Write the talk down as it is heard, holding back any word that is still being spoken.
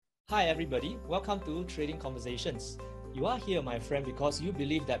Hi everybody, welcome to Trading Conversations. You are here, my friend, because you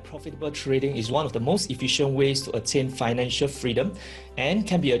believe that profitable trading is one of the most efficient ways to attain financial freedom and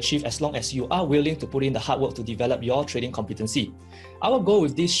can be achieved as long as you are willing to put in the hard work to develop your trading competency. Our goal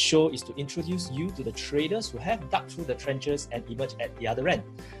with this show is to introduce you to the traders who have dug through the trenches and emerged at the other end.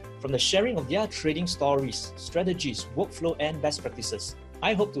 From the sharing of their trading stories, strategies, workflow, and best practices,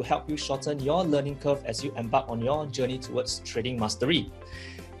 I hope to help you shorten your learning curve as you embark on your journey towards trading mastery.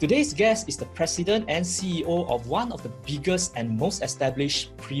 Today's guest is the president and CEO of one of the biggest and most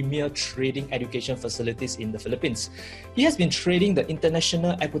established premier trading education facilities in the Philippines. He has been trading the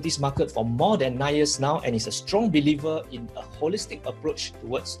international equities market for more than 9 years now and is a strong believer in a holistic approach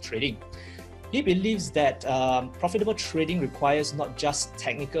towards trading. He believes that profitable trading requires not just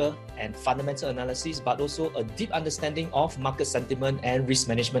technical and fundamental analysis, but also a deep understanding of market sentiment and risk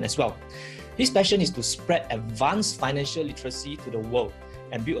management as well. His passion is to spread advanced financial literacy to the world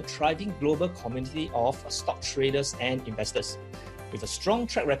and build a thriving global community of stock traders and investors. With a strong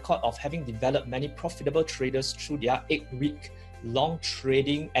track record of having developed many profitable traders through their 8-week long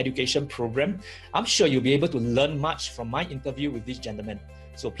trading education program, I'm sure you'll be able to learn much from my interview with this gentleman.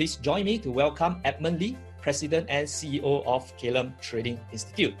 So please join me to welcome Edmund Lee, President and CEO of Kalem Trading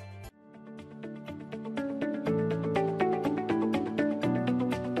Institute.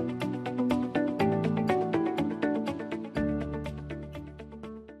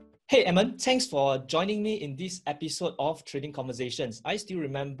 Hey Edmund, thanks for joining me in this episode of Trading Conversations. I still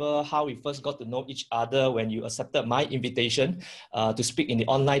remember how we first got to know each other when you accepted my invitation to speak in the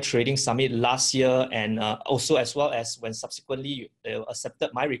Online Trading Summit last year, and also as well as when subsequently you accepted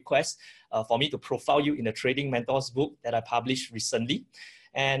my request for me to profile you in the Trading Mentors book that I published recently.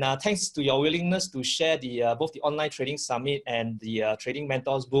 And thanks to your willingness to share both the Online Trading Summit and the Trading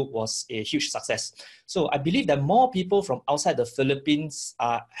Mentors book was a huge success. So I believe that more people from outside the Philippines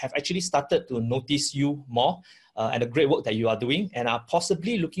have actually started to notice you more and the great work that you are doing, and are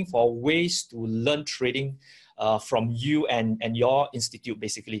possibly looking for ways to learn trading from you and your institute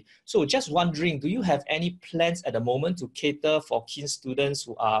basically. So just wondering, do you have any plans at the moment to cater for keen students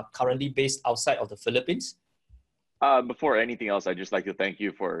who are currently based outside of the Philippines? Before anything else, I'd just like to thank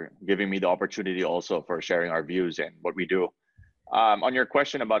you for giving me the opportunity also for sharing our views and what we do. On your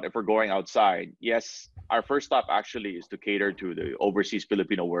question about if we're going outside, yes, our first stop actually is to cater to the overseas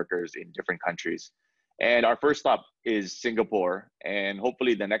Filipino workers in different countries. And our first stop is Singapore. And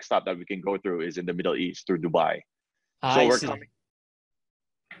hopefully the next stop that we can go through is in the Middle East through Dubai. So I we're see. coming.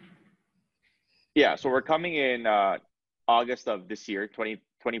 Yeah, so we're coming in August of this year,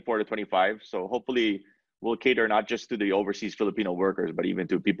 2024 to 25. So hopefully we'll cater not just to the overseas Filipino workers, but even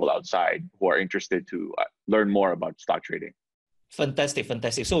to people outside who are interested to learn more about stock trading. Fantastic,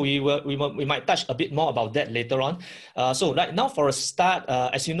 fantastic. So we might touch a bit more about that later on. So right now, for a start,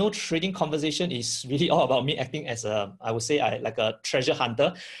 as you know, Trading Conversation is really all about me acting as I would say, like a treasure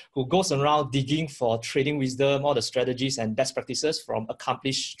hunter who goes around digging for trading wisdom, all the strategies and best practices from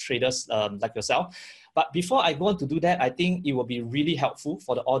accomplished traders like yourself. But before I go on to do that, I think it will be really helpful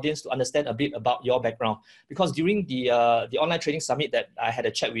for the audience to understand a bit about your background. Because during the Online Trading Summit that I had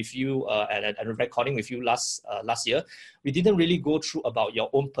a chat with you and a recording with you last year, we didn't really go through about your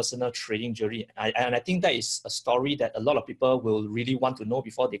own personal trading journey. And I think that is a story that a lot of people will really want to know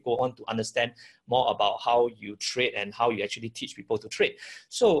before they go on to understand more about how you trade and how you actually teach people to trade.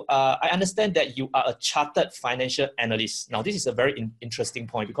 So I understand that you are a chartered financial analyst. Now, this is a very interesting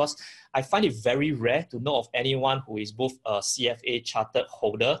point because I find it very rare to know of anyone who is both a CFA chartered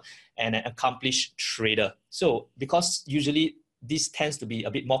holder and an accomplished trader. So because usually this tends to be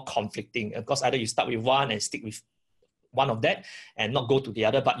a bit more conflicting, because either you start with one and stick with one of that and not go to the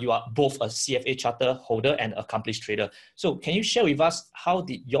other, but you are both a CFA charter holder and accomplished trader. So can you share with us how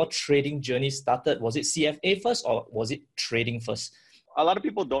did your trading journey started? Was it CFA first or was it trading first? A lot of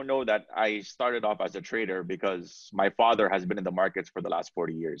people don't know that I started off as a trader because my father has been in the markets for the last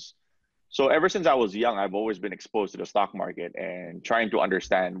 40 years. So ever since I was young, I've always been exposed to the stock market and trying to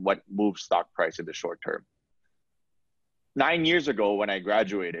understand what moves stock price in the short term. 9 years ago, when I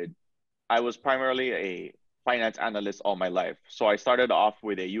graduated, I was primarily a finance analyst all my life. So I started off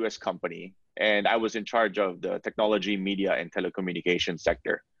with a US company and I was in charge of the technology, media, and telecommunications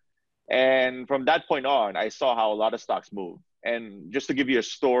sector. And from that point on, I saw how a lot of stocks move. And just to give you a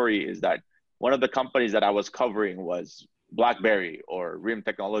story is that one of the companies that I was covering was BlackBerry or RIM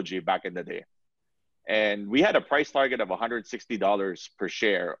Technology back in the day. And we had a price target of $160 per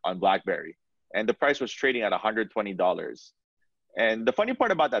share on BlackBerry. And the price was trading at $120. And the funny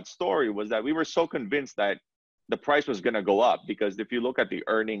part about that story was that we were so convinced that the price was going to go up because if you look at the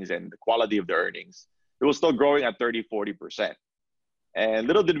earnings and the quality of the earnings, it was still growing at 30, 40%. And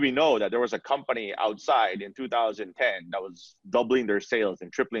little did we know that there was a company outside in 2010 that was doubling their sales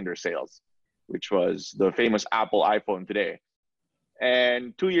and tripling their sales, which was the famous Apple iPhone today.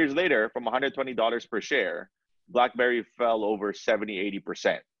 And 2 years later, from $120 per share, BlackBerry fell over 70,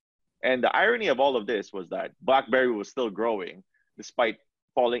 80%. And the irony of all of this was that BlackBerry was still growing despite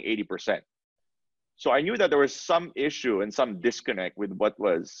falling 80%. So I knew that there was some issue and some disconnect with what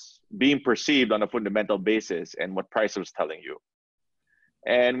was being perceived on a fundamental basis and what price was telling you.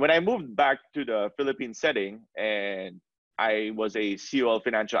 And when I moved back to the Philippine setting, and I was a COL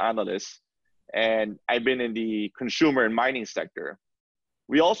financial analyst, and I've been in the consumer and mining sector,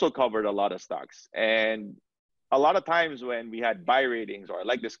 we also covered a lot of stocks. And a lot of times when we had buy ratings, or I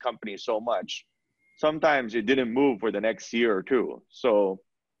like this company so much, sometimes it didn't move for the next year or two. So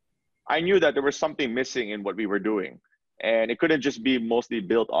I knew that there was something missing in what we were doing, and it couldn't just be mostly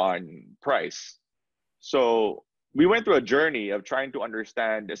built on price. So we went through a journey of trying to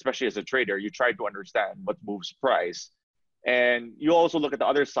understand, especially as a trader, you try to understand what moves price. And you also look at the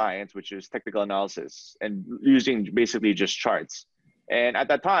other science, which is technical analysis, and using basically just charts. And at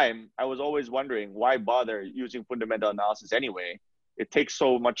that time, I was always wondering, why bother using fundamental analysis anyway? It takes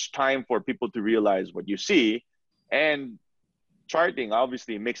so much time for people to realize what you see. And charting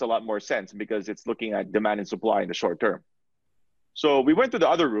obviously makes a lot more sense because it's looking at demand and supply in the short term. So we went to the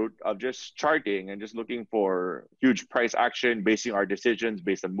other route of just charting and just looking for huge price action, basing our decisions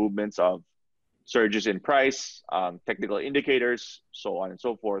based on movements of surges in price, technical indicators, so on and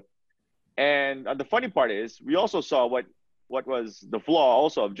so forth. And the funny part is we also saw what was the flaw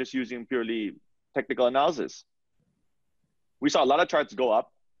also of just using purely technical analysis. We saw a lot of charts go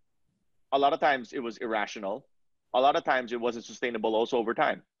up. A lot of times it was irrational. A lot of times it wasn't sustainable also over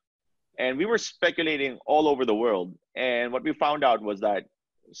time. And we were speculating all over the world. And what we found out was that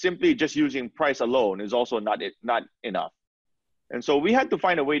simply just using price alone is also not enough. And so we had to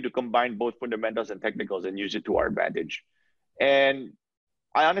find a way to combine both fundamentals and technicals and use it to our advantage. And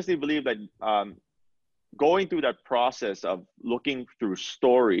I honestly believe that going through that process of looking through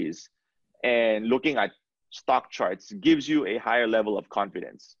stories and looking at stock charts gives you a higher level of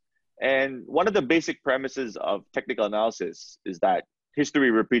confidence. And one of the basic premises of technical analysis is that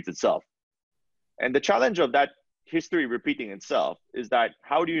history repeats itself. And the challenge of that history repeating itself is that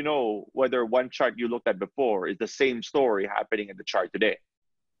how do you know whether one chart you looked at before is the same story happening in the chart today?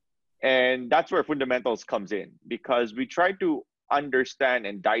 And that's where fundamentals comes in, because we try to understand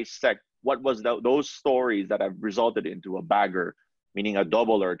and dissect what was those stories that have resulted into a bagger, meaning a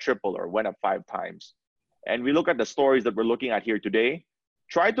double or a triple or went up 5 times. And we look at the stories that we're looking at here today,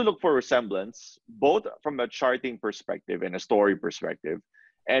 try to look for resemblance, both from a charting perspective and a story perspective.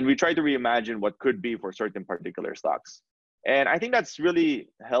 And we try to reimagine what could be for certain particular stocks. And I think that's really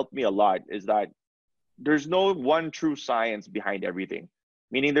helped me a lot, is that there's no one true science behind everything.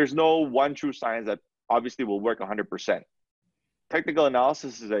 Meaning there's no one true science that obviously will work 100%. Technical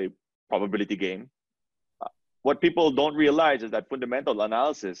analysis is a probability game. What people don't realize is that fundamental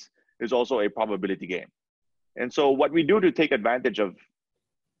analysis is also a probability game. And so what we do to take advantage of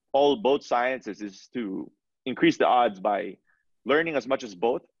both sciences is to increase the odds by learning as much as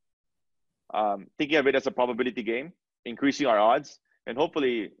both, thinking of it as a probability game, increasing our odds, and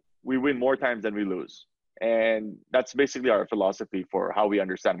hopefully we win more times than we lose. And that's basically our philosophy for how we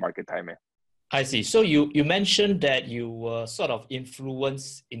understand market timing. I see. So you mentioned that you were sort of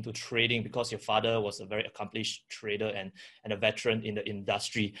influenced into trading because your father was a very accomplished trader and a veteran in the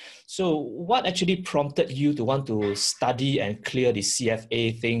industry. So what actually prompted you to want to study and clear the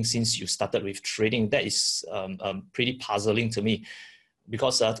CFA thing since you started with trading? That is pretty puzzling to me,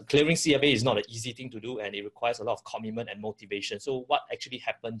 because clearing CFA is not an easy thing to do, and it requires a lot of commitment and motivation. So what actually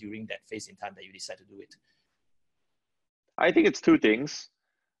happened during that phase in time that you decided to do it? I think it's 2 things.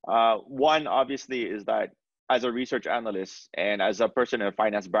 One, obviously, is that as a research analyst and as a person in a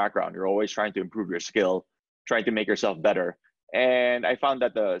finance background, you're always trying to improve your skill, trying to make yourself better. And I found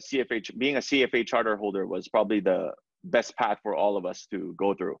that the CFA, being a CFA charter holder, was probably the best path for all of us to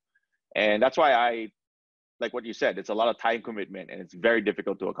go through. And that's why like what you said, it's a lot of time commitment and it's very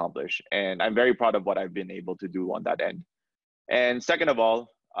difficult to accomplish. And I'm very proud of what I've been able to do on that end. And second of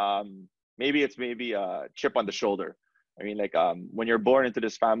all, maybe it's a chip on the shoulder. I mean, like when you're born into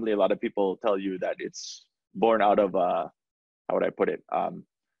this family, a lot of people tell you that it's born out of, how would I put it?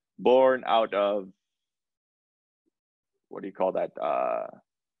 Born out of, what do you call that?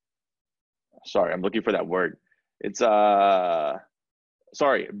 Sorry, I'm looking for that word. It's, sorry,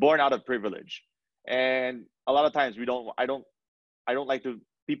 born out of privilege. And a lot of times I don't like to,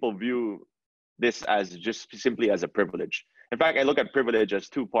 people view this as just simply as a privilege. In fact, I look at privilege as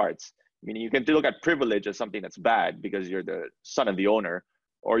 2 parts. Meaning you can look at privilege as something that's bad because you're the son of the owner,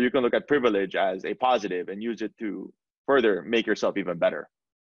 or you can look at privilege as a positive and use it to further make yourself even better.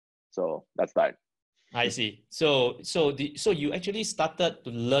 So that's that. I see. So you actually started to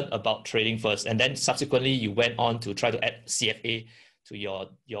learn about trading first, and then subsequently you went on to try to add CFA to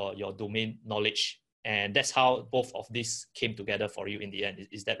your domain knowledge, and that's how both of these came together for you in the end.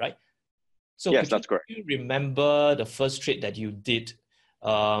 Is that right? So Yes, that's correct. could you remember the first trade that you did?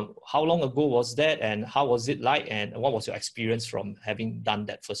 How long ago was that, and how was it like, and what was your experience from having done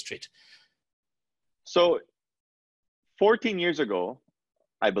that first trade? So 14 years ago,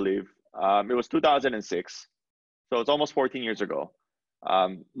 I believe, it was 2006. So it's almost 14 years ago.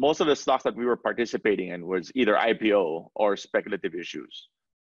 Most of the stocks that we were participating in was either IPO or speculative issues.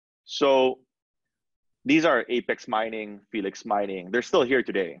 So these are Apex Mining, Felix Mining. They're still here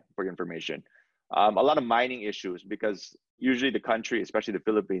today, for your information. A lot of mining issues because usually the country, especially the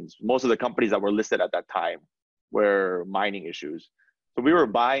Philippines, most of the companies that were listed at that time were mining issues. So we were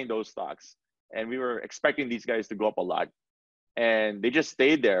buying those stocks and we were expecting these guys to go up a lot. And they just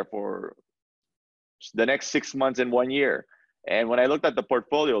stayed there for the next 6 months and 1 year. And when I looked at the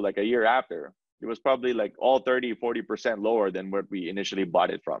portfolio like a year after, it was probably like all 30-40% lower than what we initially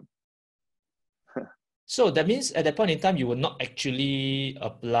bought it from. So that means at that point in time, you were not actually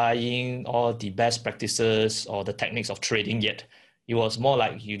applying all the best practices or the techniques of trading yet. It was more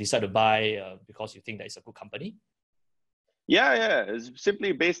like you decided to buy because you think that it's a good company. Yeah. It's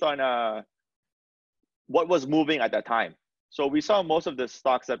simply based on what was moving at that time. So we saw most of the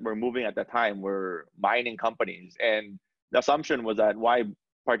stocks that were moving at that time were mining companies. And the assumption was that why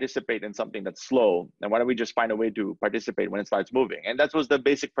participate in something that's slow? And why don't we just find a way to participate when it starts moving? And that was the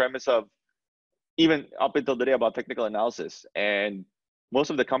basic premise of even up until today about technical analysis. And most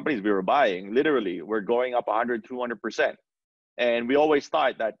of the companies we were buying literally were going up 100, 200%. And we always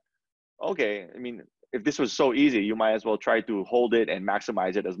thought that, okay, I mean, if this was so easy, you might as well try to hold it and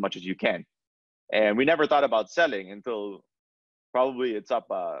maximize it as much as you can. And we never thought about selling until probably it's up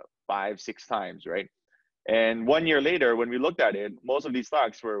 5-6 times, right? And 1 year later, when we looked at it, most of these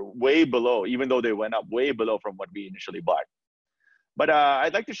stocks were way below, even though they went up way below from what we initially bought. But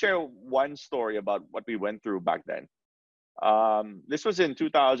I'd like to share one story about what we went through back then. This was in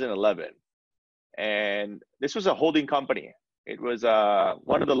 2011, and this was a holding company. It was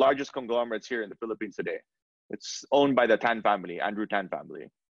one of the largest conglomerates here in the Philippines today. It's owned by the Tan family, Andrew Tan family.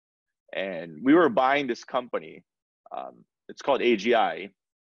 And we were buying this company. It's called AGI,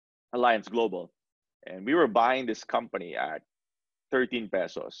 Alliance Global. And we were buying this company at 13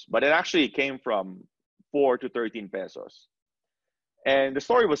 pesos, but it actually came from 4 to 13 pesos. And the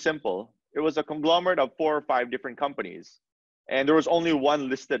story was simple. It was a conglomerate of 4 or 5 different companies. And there was only one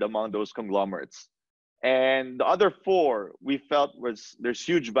listed among those conglomerates. And the other 4, we felt there's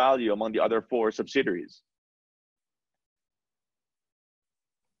huge value among the other 4 subsidiaries.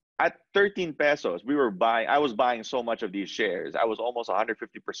 At 13 pesos, I was buying so much of these shares. I was almost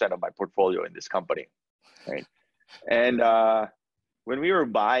 150% of my portfolio in this company, right? And when we were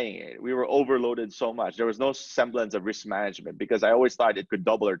buying it, we were overloaded so much. There was no semblance of risk management because I always thought it could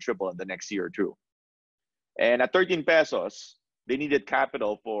double or triple in the next year or two. And at 13 pesos, they needed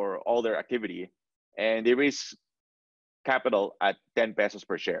capital for all their activity. And they raised capital at 10 pesos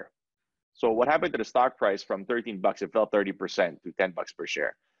per share. So what happened to the stock price from 13 bucks, it fell 30% to 10 bucks per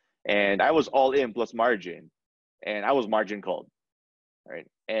share. And I was all in plus margin. And I was margin called, right?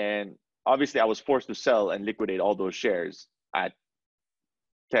 And obviously I was forced to sell and liquidate all those shares at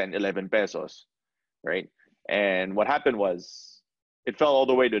 10, 11 pesos, right? And what happened was it fell all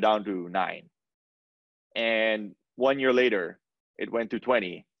the way down to 9. And 1 year later, it went to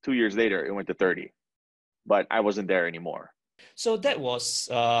 20. 2 years later, it went to 30. But I wasn't there anymore. So that was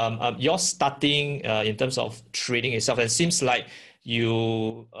your starting in terms of trading itself. And it seems like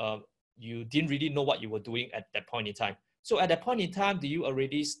you didn't really know what you were doing at that point in time. So at that point in time, do you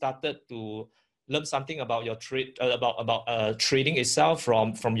already started to learn something about your trade about trading itself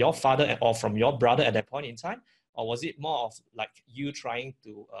from your father or from your brother at that point in time, or was it more of like you trying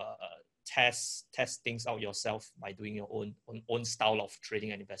to test things out yourself by doing your own style of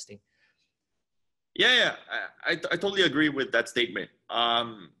trading and investing? Yeah. I totally agree with that statement.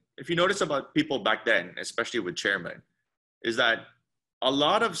 If you notice about people back then, especially with chairman, is that a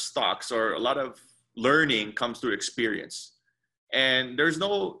lot of stocks or a lot of learning comes through experience. And there's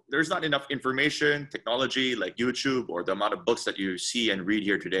not enough information, technology like YouTube or the amount of books that you see and read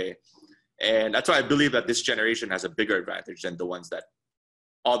here today. And that's why I believe that this generation has a bigger advantage than the ones that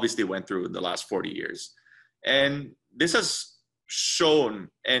obviously went through in the last 40 years. And this has shown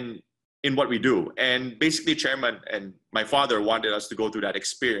in what we do. And basically chairman and my father wanted us to go through that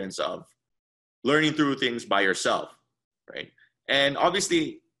experience of learning through things by yourself, right? And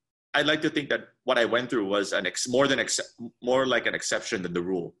obviously, I'd like to think that what I went through was more like an exception than the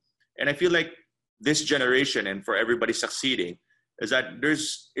rule. And I feel like this generation, and for everybody succeeding, is that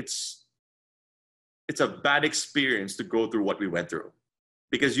it's a bad experience to go through what we went through,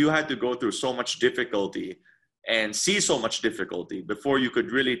 because you had to go through so much difficulty and see so much difficulty before you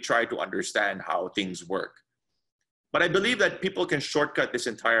could really try to understand how things work. But I believe that people can shortcut this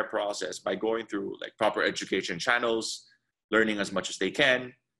entire process by going through like proper education channels, learning as much as they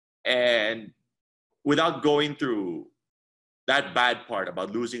can, and without going through that bad part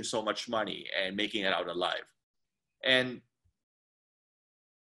about losing so much money and making it out alive. And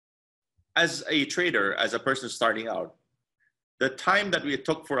as a trader, as a person starting out, the time that it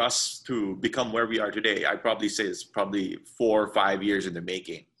took for us to become where we are today, I'd probably say is probably 4 or 5 years in the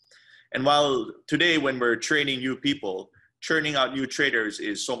making. And while today, when we're training new people, churning out new traders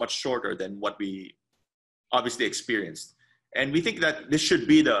is so much shorter than what we obviously experienced. And we think that this should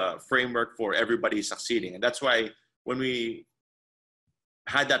be the framework for everybody succeeding. And that's why when we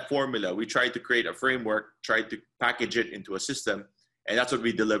had that formula, we tried to create a framework, tried to package it into a system, and that's what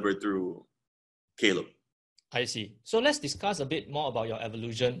we delivered through Caleb. I see. So let's discuss a bit more about your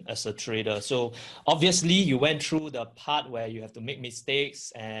evolution as a trader. So obviously you went through the part where you have to make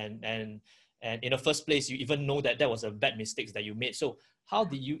mistakes, and in the first place, you even know that was a bad mistakes that you made. So how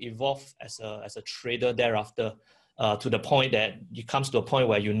did you evolve as a trader thereafter, to the point that it comes to a point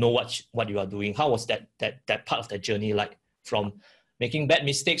where you know what you are doing? How was that part of the journey like, from making bad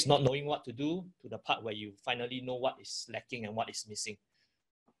mistakes, not knowing what to do, to the part where you finally know what is lacking and what is missing?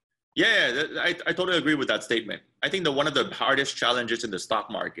 Yeah, I totally agree with that statement. I think that one of the hardest challenges in the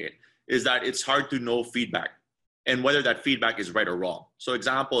stock market is that it's hard to know feedback and whether that feedback is right or wrong. So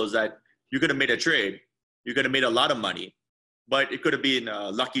example is that you could have made a trade, you could have made a lot of money, but it could have been a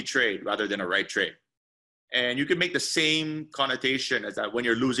lucky trade rather than a right trade. And you could make the same connotation as that when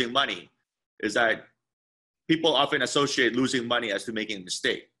you're losing money, is that people often associate losing money as to making a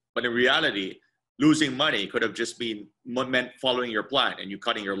mistake. But in reality, losing money could have just been meant following your plan and you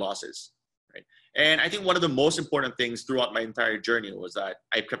cutting your losses, right? And I think one of the most important things throughout my entire journey was that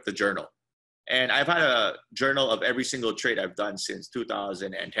I kept the journal. And I've had a journal of every single trade I've done since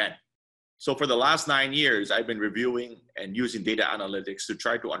 2010. So for the last 9 years, I've been reviewing and using data analytics to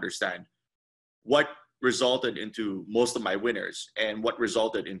try to understand what resulted into most of my winners and what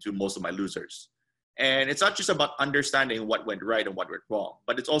resulted into most of my losers. And it's not just about understanding what went right and what went wrong,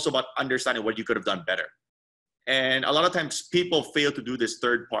 but it's also about understanding what you could have done better. And a lot of times people fail to do this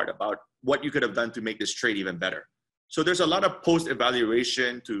third part about what you could have done to make this trade even better. So there's a lot of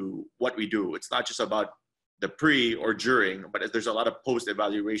post-evaluation to what we do. It's not just about the pre or during, but there's a lot of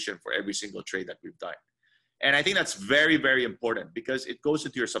post-evaluation for every single trade that we've done. And I think that's very, very important because it goes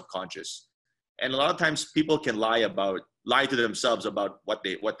into your subconscious. And a lot of times people can lie to themselves about what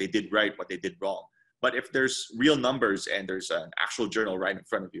they did right, what they did wrong. But if there's real numbers and there's an actual journal right in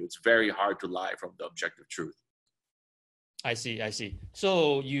front of you, it's very hard to lie from the objective truth. I see.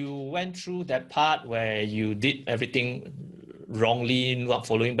 So you went through that part where you did everything wrongly, not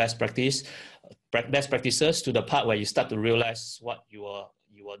following best practices, to the part where you start to realize what you are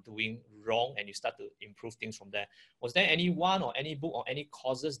doing wrong and you start to improve things from there. Was there any one or any book or any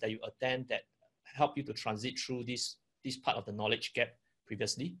courses that you attend that helped you to transit through this part of the knowledge gap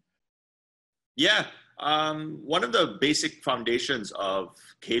previously? Yeah, one of the basic foundations of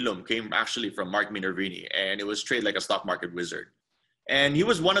Calum came actually from Mark Minervini, and it was Trade Like a Stock Market Wizard. And he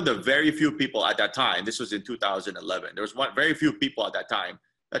was one of the very few people at that time, this was in 2011, there was very few people at that time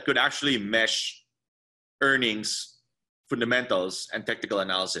that could actually mesh earnings, fundamentals, and technical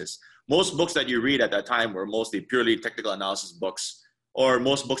analysis. Most books that you read at that time were mostly purely technical analysis books, or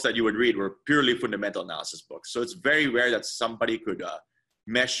most books that you would read were purely fundamental analysis books. So it's very rare that somebody could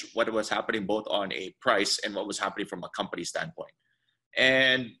mesh what was happening both on a price and what was happening from a company standpoint.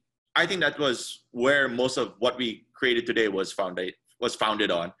 And I think that was where most of what we created today was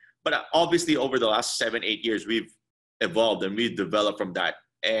founded on. But obviously over the last 7-8 years, we've evolved and we've developed from that.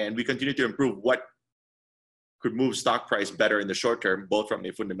 And we continue to improve what could move stock price better in the short term, both from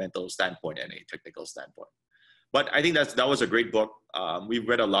a fundamental standpoint and a technical standpoint. But I think that was a great book. We've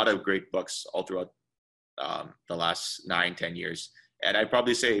read a lot of great books all throughout the last 9-10 years. And I'd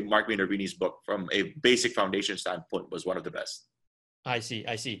probably say Mark Minervini's book, from a basic foundation standpoint, was one of the best. I see.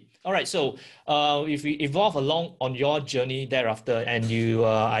 All right. So if we evolve along on your journey thereafter, and you,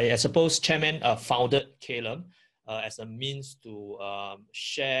 I suppose, Chairman founded Calum as a means to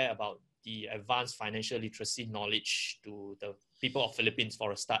share about the advanced financial literacy knowledge to the people of Philippines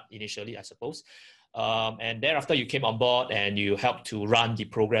for a start initially, I suppose. And thereafter you came on board and you helped to run the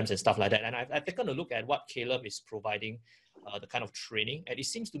programs and stuff like that. And I've taken a look at what Caleb is providing, the kind of training. And it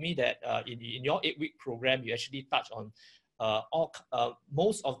seems to me that in your 8-week program, you actually touch on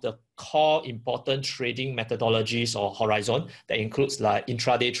most of the core important trading methodologies or horizon that includes like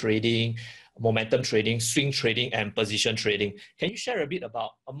intraday trading, momentum trading, swing trading, and position trading. Can you share a bit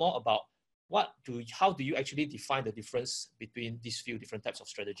more about how do you actually define the difference between these few different types of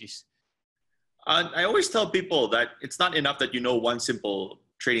strategies? I always tell people that it's not enough that you know one simple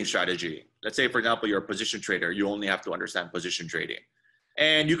trading strategy. Let's say, for example, you're a position trader. You only have to understand position trading.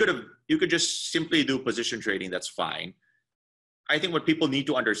 And you could just simply do position trading. That's fine. I think what people need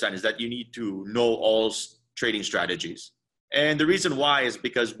to understand is that you need to know all trading strategies. And the reason why is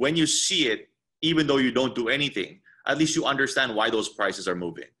because when you see it, even though you don't do anything, at least you understand why those prices are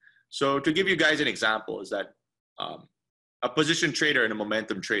moving. So to give you guys an example is that a position trader and a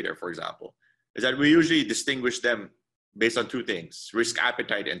momentum trader, for example, is that we usually distinguish them based on two things: risk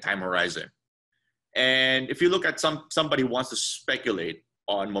appetite and time horizon. And if you look at somebody who wants to speculate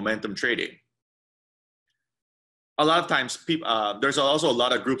on momentum trading, a lot of times there's also a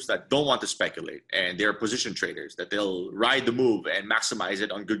lot of groups that don't want to speculate, and they're position traders that they'll ride the move and maximize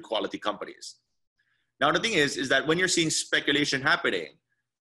it on good quality companies. Now, the thing is that when you're seeing speculation happening,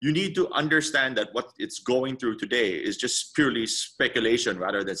 you need to understand that what it's going through today is just purely speculation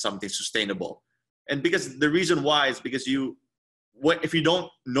rather than something sustainable. And because the reason why is because if you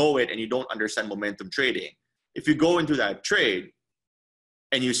don't know it and you don't understand momentum trading, if you go into that trade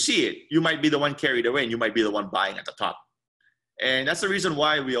and you see it, you might be the one carried away and you might be the one buying at the top. And that's the reason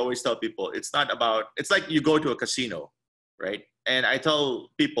why we always tell people it's like you go to a casino, right? And I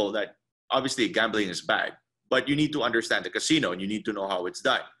tell people that obviously gambling is bad, but you need to understand the casino and you need to know how it's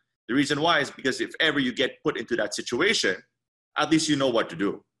done. The reason why is because if ever you get put into that situation, at least you know what to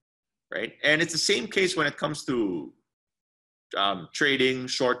do, right? And it's the same case when it comes to trading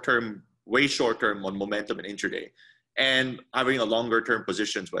short-term, way short-term on momentum and intraday, and having a longer-term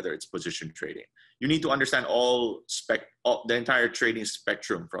positions, whether it's position trading. You need to understand the entire trading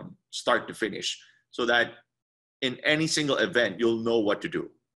spectrum from start to finish, so that in any single event, you'll know what to do.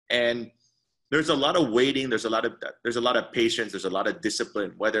 And there's a lot of waiting, there's a lot of patience, there's a lot of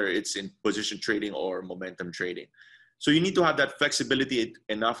discipline, whether it's in position trading or momentum trading. So you need to have that flexibility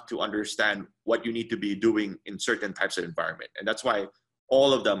enough to understand what you need to be doing in certain types of environment. And that's why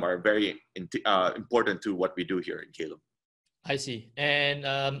all of them are very important to what we do here in Caleb. I see. And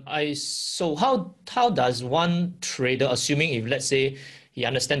so how does one trader, assuming if let's say he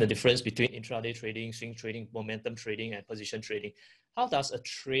understands the difference between intraday trading, swing trading, momentum trading, and position trading, how does a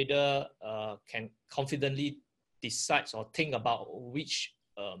trader can confidently decide or think about which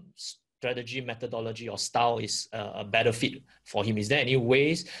strategy, methodology, or style is a better fit for him? Is there any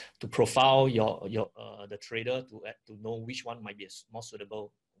ways to profile the trader to know which one might be a more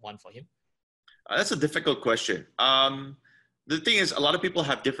suitable one for him? That's a difficult question. The thing is, a lot of people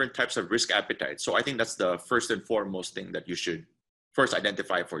have different types of risk appetite. So I think that's the first and foremost thing that you should first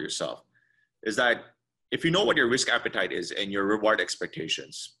identify for yourself, is that if you know what your risk appetite is and your reward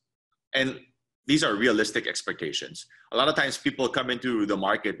expectations, and these are realistic expectations. A lot of times people come into the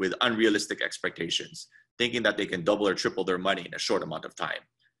market with unrealistic expectations, thinking that they can double or triple their money in a short amount of time.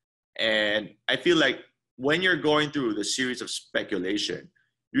 And I feel like when you're going through the series of speculation,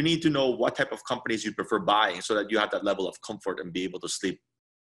 you need to know what type of companies you prefer buying so that you have that level of comfort and be able to sleep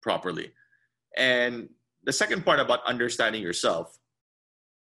properly. And the second part about understanding yourself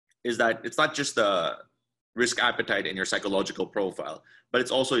is that it's not just the risk appetite and your psychological profile, but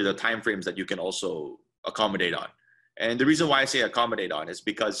it's also the time frames that you can also accommodate on. And the reason why I say accommodate on is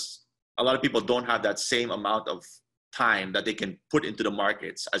because a lot of people don't have that same amount of time that they can put into the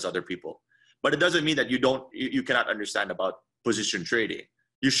markets as other people. But it doesn't mean that you cannot understand about position trading.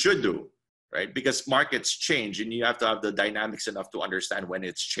 You should do, right? Because markets change and you have to have the dynamics enough to understand when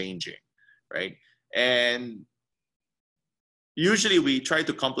it's changing, right? And usually we try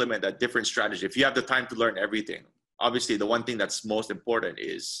to complement that different strategy. If you have the time to learn everything, obviously the one thing that's most important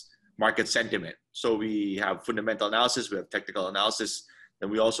is market sentiment. So we have fundamental analysis, we have technical analysis,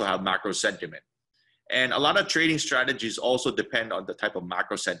 and we also have macro sentiment. And a lot of trading strategies also depend on the type of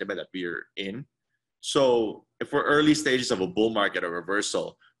macro sentiment that we're in. So if we're early stages of a bull market or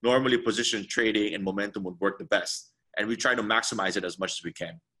reversal, normally position trading and momentum would work the best. And we try to maximize it as much as we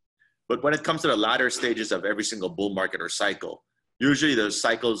can. But when it comes to the latter stages of every single bull market or cycle, usually the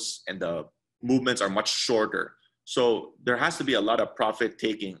cycles and the movements are much shorter. So there has to be a lot of profit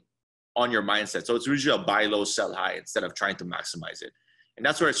taking on your mindset. So it's usually a buy low, sell high instead of trying to maximize it. And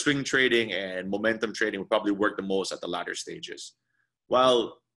that's where swing trading and momentum trading will probably work the most at the latter stages.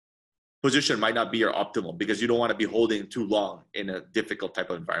 While position might not be your optimal because you don't want to be holding too long in a difficult type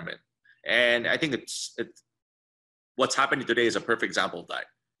of environment. And I think it's what's happening today is a perfect example of that.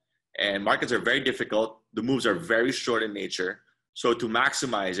 And markets are very difficult. The moves are very short in nature. So to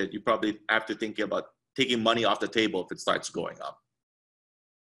maximize it, you probably have to think about taking money off the table if it starts going up.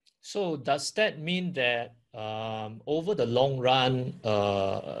 So does that mean that over the long run,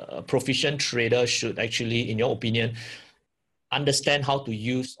 a proficient trader should actually, in your opinion, understand how to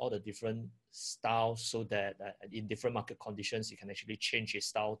use all the different styles so that in different market conditions, you can actually change his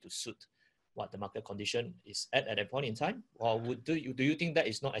style to suit what the market condition is at that point in time? Or do you think that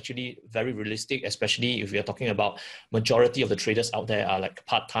is not actually very realistic, especially if we are talking about majority of the traders out there are like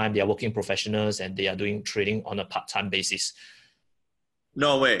part-time, they are working professionals and they are doing trading on a part-time basis?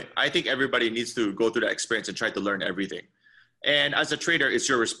 No way. I think everybody needs to go through that experience and try to learn everything. And as a trader, it's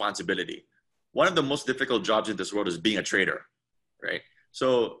your responsibility. One of the most difficult jobs in this world is being a trader, right?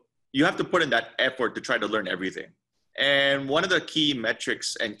 So you have to put in that effort to try to learn everything. And one of the key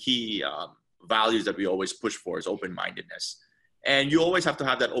metrics and key values that we always push for is open-mindedness. And you always have to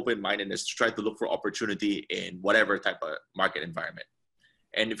have that open-mindedness to try to look for opportunity in whatever type of market environment.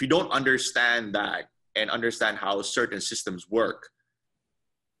 And if you don't understand that and understand how certain systems work,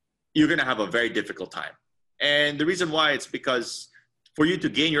 you're going to have a very difficult time. And the reason why it's because for you to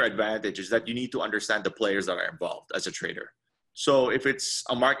gain your advantage is that you need to understand the players that are involved as a trader. So if it's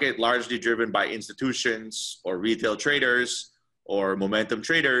a market largely driven by institutions or retail traders or momentum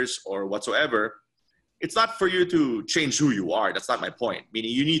traders or whatsoever, it's not for you to change who you are. That's not my point.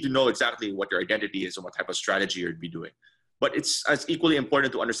 Meaning you need to know exactly what your identity is and what type of strategy you'd be doing. But it's as equally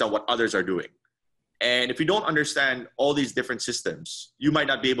important to understand what others are doing. And if you don't understand all these different systems, you might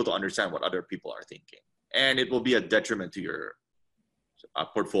not be able to understand what other people are thinking. And it will be a detriment to your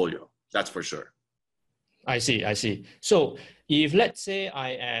portfolio. That's for sure. I see. So if let's say I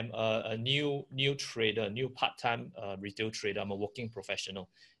am a new trader, new part-time retail trader, I'm a working professional,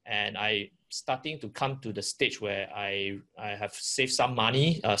 and I starting to come to the stage where I have saved some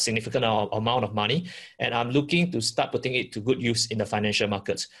money, a significant amount of money, and I'm looking to start putting it to good use in the financial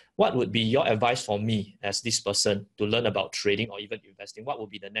markets. What would be your advice for me as this person to learn about trading or even investing? What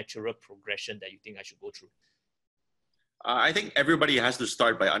would be the natural progression that you think I should go through? I think everybody has to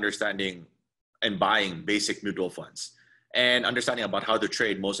start by understanding and buying basic mutual funds and understanding about how to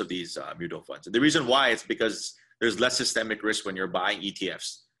trade most of these mutual funds. And the reason why is because there's less systemic risk when you're buying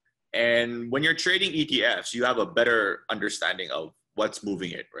ETFs. And when you're trading ETFs, you have a better understanding of what's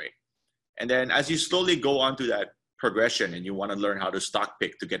moving it, right? And then as you slowly go on to that progression and you want to learn how to stock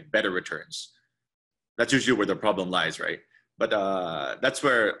pick to get better returns, that's usually where the problem lies, right? But that's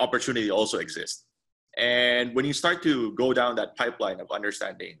where opportunity also exists. And when you start to go down that pipeline of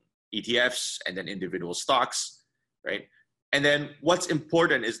understanding ETFs and then individual stocks, right? And then what's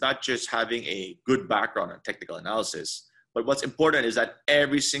important is not just having a good background on technical analysis, but what's important is that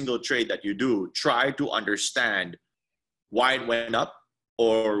every single trade that you do, try to understand why it went up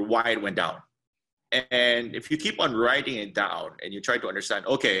or why it went down. And if you keep on writing it down and you try to understand,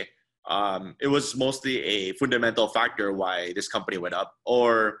 okay, it was mostly a fundamental factor why this company went up,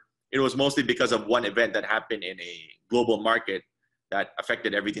 or it was mostly because of one event that happened in a global market that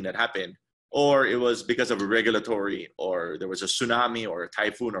affected everything that happened, or it was because of a regulatory, or there was a tsunami or a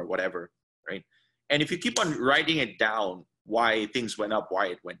typhoon or whatever, right? And if you keep on writing it down, why things went up, why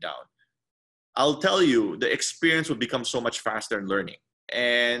it went down, I'll tell you, the experience will become so much faster in learning.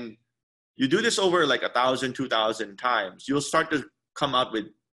 And you do this over like 1,000, 2,000 times, you'll start to come up with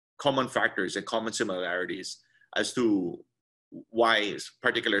common factors and common similarities as to why a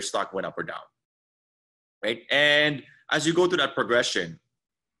particular stock went up or down, right? And as you go through that progression,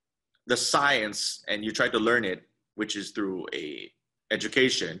 the science, and you try to learn it, which is through a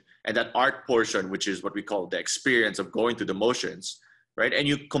education, and that art portion, which is what we call the experience of going through the motions, right? And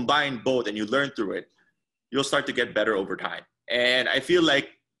you combine both and you learn through it, you'll start to get better over time. And I feel like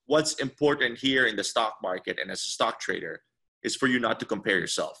what's important here in the stock market and as a stock trader is for you not to compare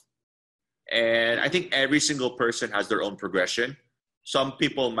yourself. And I think every single person has their own progression. Some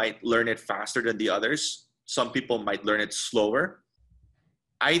people might learn it faster than the others. Some people might learn it slower.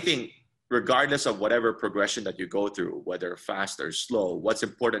 I think regardless of whatever progression that you go through, whether fast or slow, what's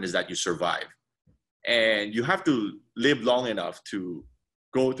important is that you survive. And you have to live long enough to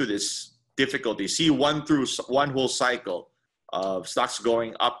go through this difficulty, see one whole cycle of stocks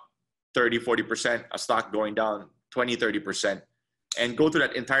going up 30, 40%, a stock going down 20, 30%, and go through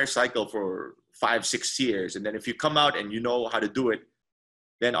that entire cycle for 5, 6 years. And then if you come out and you know how to do it,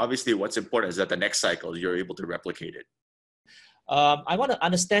 then obviously what's important is that the next cycle, you're able to replicate it. I want to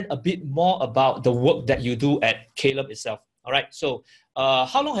understand a bit more about the work that you do at Caleb itself. All right. So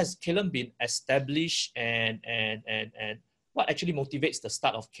how long has Calum been established, and what actually motivates the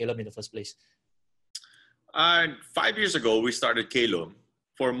start of Calum in the first place? 5 years ago, we started Calum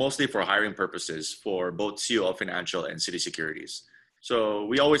mostly for hiring purposes for both COL Financial and City Securities. So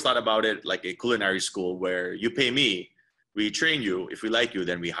we always thought about it like a culinary school where you pay me, we train you. If we like you,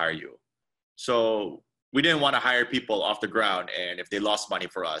 then we hire you. So we didn't want to hire people off the ground, and if they lost money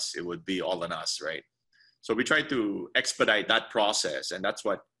for us, it would be all on us, right? So we tried to expedite that process, and that's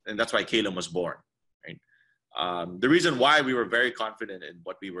why Calum was born, right? The reason why we were very confident in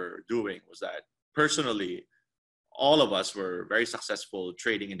what we were doing was that personally, all of us were very successful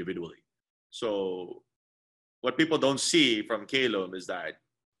trading individually. So what people don't see from Calum is that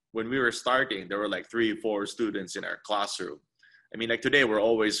when we were starting, there were like 3-4 students in our classroom. I mean, like today, we're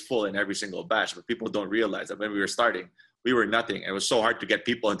always full in every single batch, but people don't realize that when we were starting, we were nothing. It was so hard to get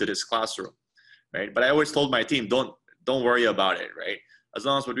people into this classroom, right? But I always told my team, don't worry about it, right? As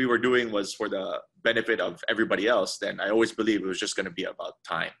long as what we were doing was for the benefit of everybody else, then I always believed it was just going to be about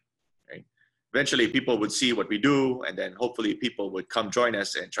time, right? Eventually, people would see what we do, and then hopefully people would come join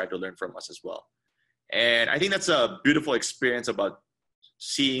us and try to learn from us as well. And I think that's a beautiful experience about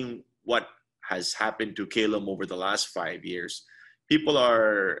seeing what has happened to Calum over the last 5 years.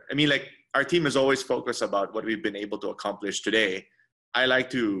 Our team is always focused about what we've been able to accomplish today. I like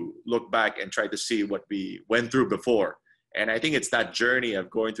to look back and try to see what we went through before. And I think it's that journey of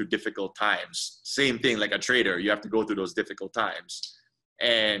going through difficult times. Same thing like a trader, you have to go through those difficult times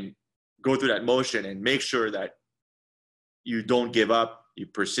and go through that motion and make sure that you don't give up, you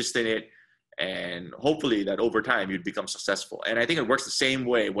persist in it, and hopefully that over time you'd become successful. And I think it works the same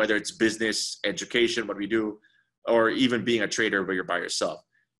way, whether it's business, education, what we do, or even being a trader where you're by yourself.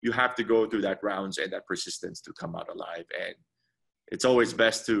 You have to go through that rounds and that persistence to come out alive. And it's always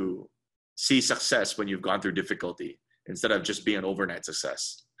best to see success when you've gone through difficulty instead of just being an overnight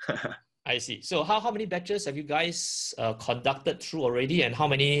success. I see. So how many batches have you guys conducted through already, and how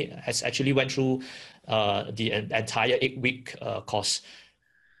many has actually went through the entire 8-week course?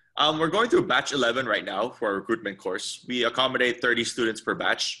 We're going through batch 11 right now for our recruitment course. We accommodate 30 students per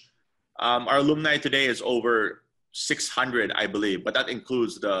batch. Our alumni today is over 600, I believe, but that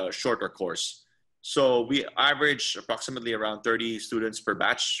includes the shorter course. So we average approximately around 30 students per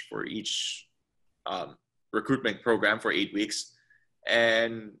batch for each recruitment program for 8 weeks.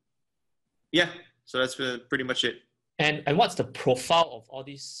 And yeah, so that's pretty much it. And what's the profile of all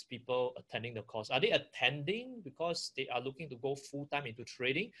these people attending the course? Are they attending because they are looking to go full-time into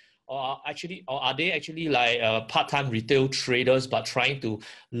trading, or are they actually like part-time retail traders but trying to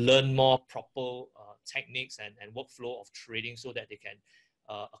learn more proper techniques and workflow of trading so that they can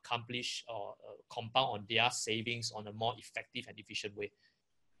accomplish or compound on their savings on a more effective and efficient way?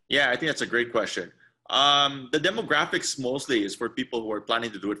 Yeah, I think that's a great question. The demographics mostly is for people who are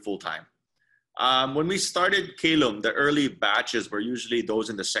planning to do it full-time. When we started Calum, the early batches were usually those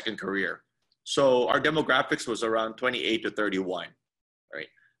in the second career. So our demographics was around 28 to 31,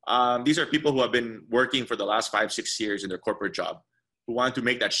 right? These are people who have been working for the last 5-6 years in their corporate job, who want to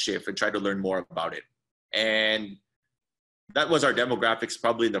make that shift and try to learn more about it. And that was our demographics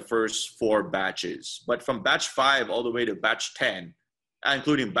probably in the first 4 batches. But from batch 5 all the way to batch 10,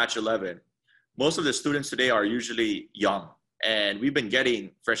 including batch 11, most of the students today are usually young. And we've been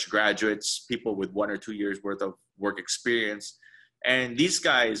getting fresh graduates, people with 1 or 2 years worth of work experience. And these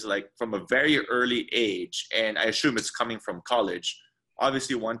guys, like from a very early age, and I assume it's coming from college,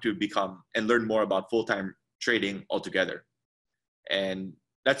 obviously want to become and learn more about full-time trading altogether. And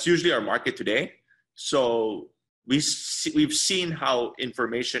that's usually our market today. So we've seen how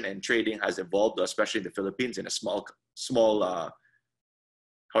information and trading has evolved, especially in the Philippines, in a small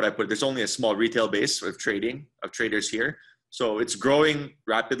how do I put it? There's only a small retail base of traders here. So it's growing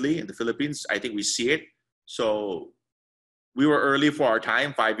rapidly in the Philippines. I think we see it. So we were early for our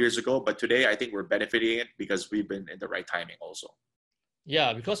time 5 years ago, but today I think we're benefiting it because we've been in the right timing also.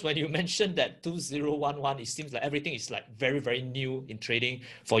 Yeah, because when you mentioned that 2011, it seems like everything is like very, very new in trading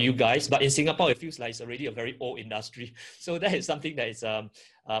for you guys. But in Singapore, it feels like it's already a very old industry. So that is something that is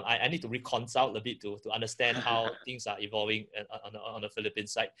I need to reconcile a bit to understand how things are evolving on the Philippine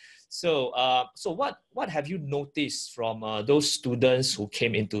side. So what have you noticed from those students who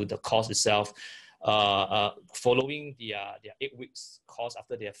came into the course itself, following their 8 weeks course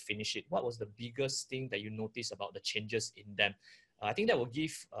after they have finished it? What was the biggest thing that you noticed about the changes in them? I think that will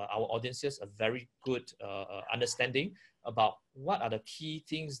give our audiences a very good understanding about what are the key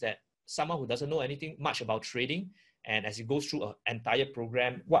things that someone who doesn't know anything much about trading, and as it goes through an entire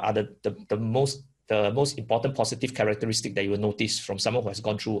program, what are the most important positive characteristic that you will notice from someone who has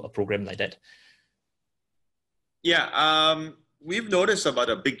gone through a program like that? Yeah, we've noticed about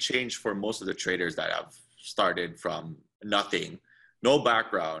a big change for most of the traders that have started from nothing, no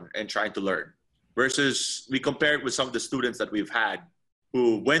background, and trying to learn. Versus we compare it with some of the students that we've had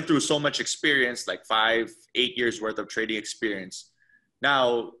who went through so much experience, like 5, 8 years worth of trading experience.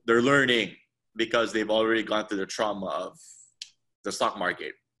 Now they're learning because they've already gone through the trauma of the stock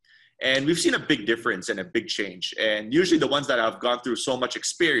market. And we've seen a big difference and a big change. And usually the ones that have gone through so much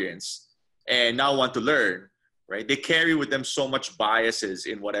experience and now want to learn, right? They carry with them so much biases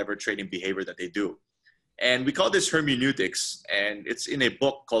in whatever trading behavior that they do. And we call this hermeneutics, and it's in a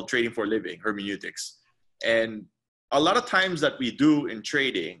book called Trading for a Living, Hermeneutics. And a lot of times that we do in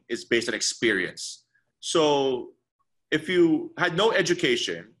trading is based on experience. So if you had no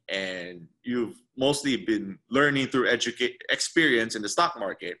education and you've mostly been learning through experience in the stock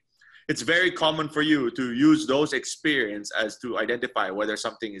market, it's very common for you to use those experience as to identify whether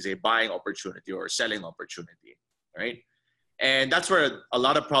something is a buying opportunity or a selling opportunity, right? And that's where a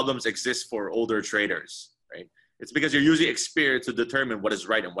lot of problems exist for older traders, right? It's because you're using experience to determine what is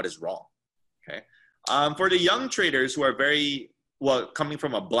right and what is wrong, okay? For the young traders who are very, well, coming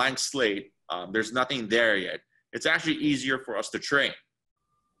from a blank slate, there's nothing there yet. It's actually easier for us to train.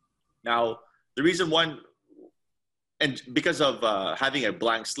 Now, the reason one, and because of having a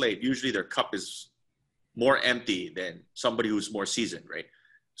blank slate, usually their cup is more empty than somebody who's more seasoned, right?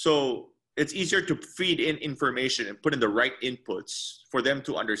 So it's easier to feed in information and put in the right inputs for them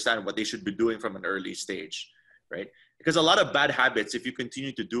to understand what they should be doing from an early stage, right? Because a lot of bad habits, if you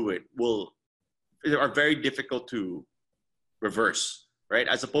continue to do it, are very difficult to reverse, right?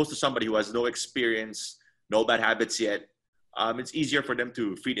 As opposed to somebody who has no experience, no bad habits yet, it's easier for them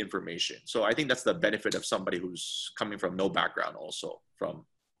to feed information. So I think that's the benefit of somebody who's coming from no background also from,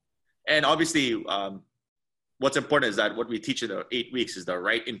 and obviously what's important is that what we teach in the 8 weeks is the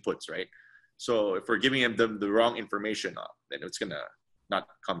right inputs, right? So if we're giving them the wrong information, then it's gonna not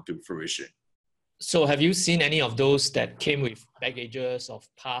come to fruition. So have you seen any of those that came with baggages of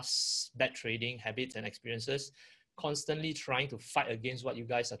past bad trading habits and experiences, constantly trying to fight against what you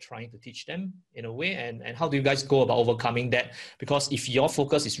guys are trying to teach them in a way? And how do you guys go about overcoming that? Because if your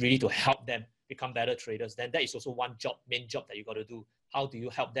focus is really to help them become better traders, then that is also one job, main job that you got to do. How do you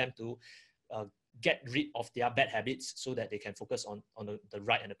help them to get rid of their bad habits so that they can focus on the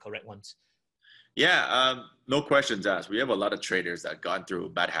right and the correct ones? Yeah, no questions asked. We have a lot of traders that gone through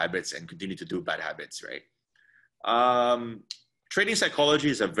bad habits and continue to do bad habits, right? Trading psychology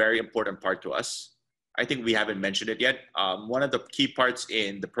is a very important part to us. I think we haven't mentioned it yet. One of the key parts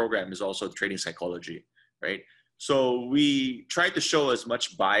in the program is also trading psychology, right? So we try to show as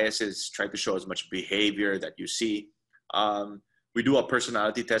much biases, try to show as much behavior that you see. We do a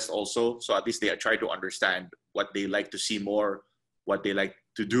personality test also. So at least they try to understand what they like to see more, what they like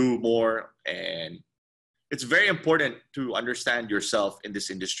to do more. And it's very important to understand yourself in this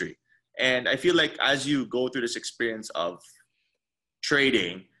industry. And I feel like as you go through this experience of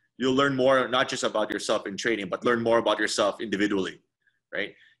trading, you'll learn more, not just about yourself in trading, but learn more about yourself individually,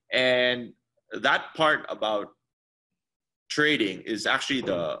 right? And that part about trading is actually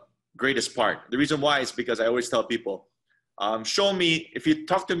the greatest part. The reason why is because I always tell people, show me, if you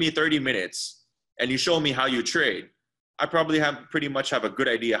talk to me 30 minutes and you show me how you trade, I probably pretty much have a good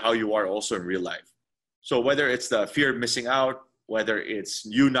idea how you are also in real life. So whether it's the fear of missing out, whether it's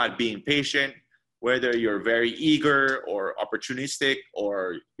you not being patient, whether you're very eager or opportunistic,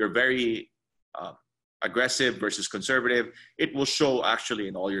 or you're very aggressive versus conservative, it will show actually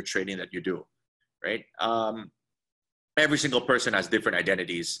in all your trading that you do, right? Every single person has different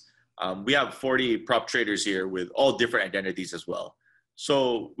identities. We have 40 prop traders here with all different identities as well.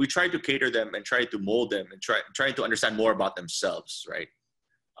 So we try to cater them and try to mold them and trying to understand more about themselves, right?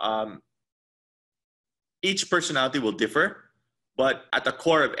 Each personality will differ, but at the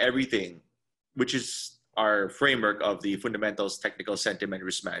core of everything, which is our framework of the fundamentals, technical sentiment,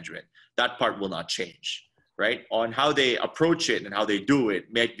 risk management, that part will not change, right? On how they approach it and how they do it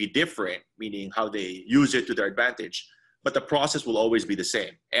might be different, meaning how they use it to their advantage, but the process will always be the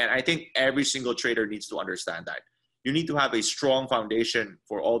same. And I think every single trader needs to understand that. You need to have a strong foundation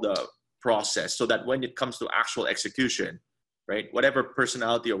for all the process so that when it comes to actual execution, right, whatever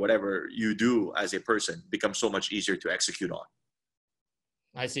personality or whatever you do as a person becomes so much easier to execute on.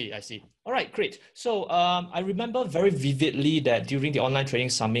 I see. All right, great. So I remember very vividly that during the Online Trading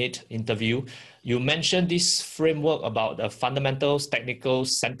Summit interview, you mentioned this framework about the fundamentals, technical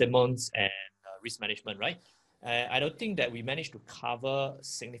sentiments, and risk management, right? I don't think that we managed to cover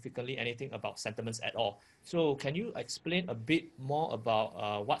significantly anything about sentiments at all. So can you explain a bit more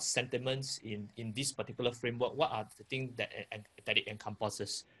about what sentiments in this particular framework, what are the things that it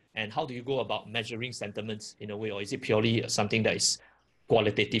encompasses? And how do you go about measuring sentiments in a way, or is it purely something that is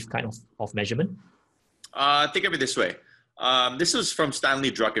qualitative kind of measurement? Think of it this way. This is from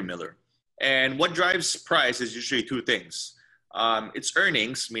Stanley Druckenmiller. And what drives price is usually two things. It's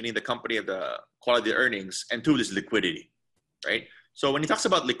earnings, meaning the company of the quality of earnings, and two is liquidity, right? So when he talks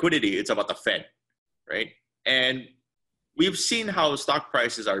about liquidity, it's about the Fed, right? And we've seen how stock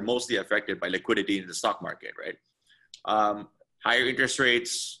prices are mostly affected by liquidity in the stock market, right? Higher interest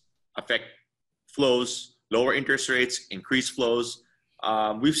rates affect flows, lower interest rates increase flows.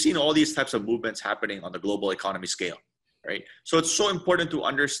 We've seen all these types of movements happening on the global economy scale, right? So it's so important to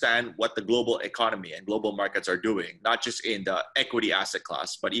understand what the global economy and global markets are doing, not just in the equity asset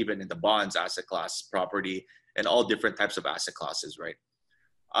class, but even in the bonds asset class, property, and all different types of asset classes, right?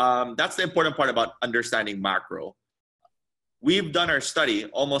 That's the important part about understanding macro. We've done our study,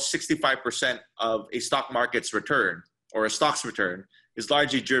 almost 65% of a stock market's return or a stock's return is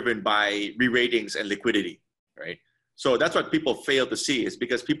largely driven by re-ratings and liquidity, right? So that's what people fail to see, is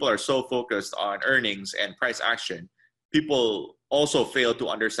because people are so focused on earnings and price action. People also fail to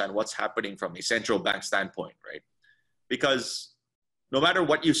understand what's happening from a central bank standpoint, right? Because no matter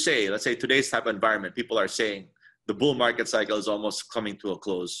what you say, let's say today's type of environment, people are saying the bull market cycle is almost coming to a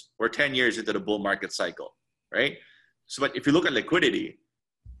close. We're 10 years into the bull market cycle, right? So, but if you look at liquidity,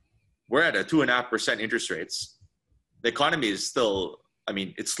 we're at a 2.5% interest rates. The economy is still, I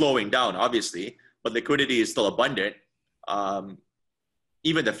mean, it's slowing down, obviously, but liquidity is still abundant.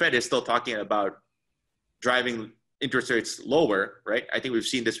 Even the Fed is still talking about driving interest rates lower, right? I think we've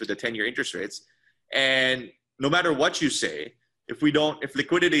seen this with the 10-year interest rates. And no matter what you say, if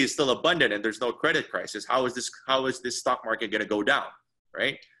liquidity is still abundant and there's no credit crisis, how is this stock market going to go down,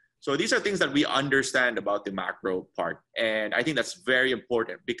 right? So these are things that we understand about the macro part. And I think that's very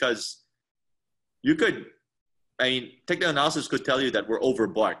important, because technical analysis could tell you that we're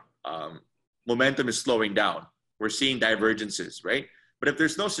overbought. Momentum is slowing down. We're seeing divergences, right? But if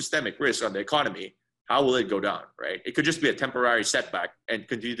there's no systemic risk on the economy, how will it go down, right? It could just be a temporary setback and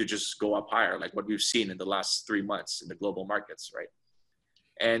continue to just go up higher, like what we've seen in the last 3 months in the global markets, right?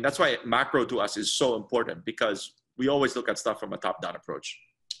 And that's why macro to us is so important, because we always look at stuff from a top-down approach.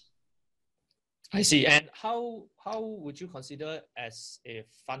 I see. And how would you consider as a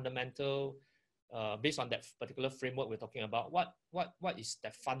fundamental, based on that particular framework we're talking about, what is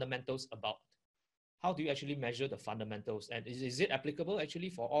the fundamentals about? How do you actually measure the fundamentals? And is it applicable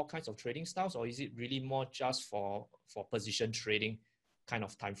actually for all kinds of trading styles, or is it really more just for position trading kind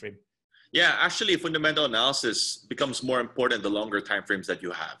of time frame? Yeah, actually fundamental analysis becomes more important the longer time frames that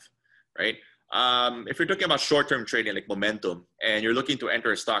you have, right? If you're talking about short-term trading like momentum, and you're looking to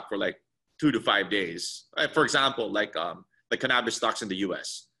enter a stock for like 2 to 5 days, for example, like the cannabis stocks in the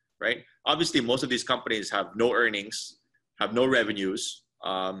US, right? Obviously, most of these companies have no earnings, have no revenues,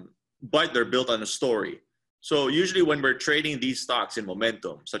 but they're built on a story. So usually when we're trading these stocks in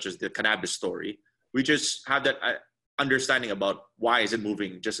momentum, such as the cannabis story, we just have that understanding about why is it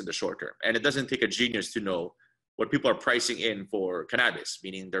moving just in the short term. And it doesn't take a genius to know what people are pricing in for cannabis,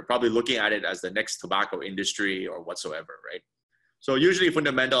 meaning they're probably looking at it as the next tobacco industry or whatsoever, right? So usually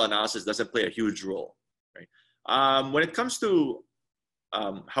fundamental analysis doesn't play a huge role, right? When it comes to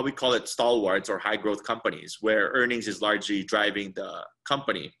how we call it stalwarts or high growth companies, where earnings is largely driving the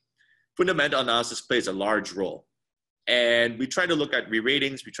company, fundamental analysis plays a large role. And we try to look at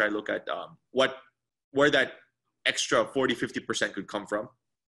re-ratings. We try to look at where that extra 40, 50% could come from.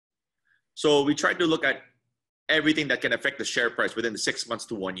 So we try to look at everything that can affect the share price within the 6 months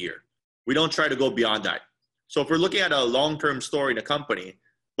to 1 year. We don't try to go beyond that. So if we're looking at a long-term story in a company,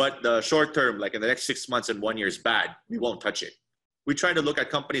 but the short term, like in the next 6 months and 1 year is bad, we won't touch it. We try to look at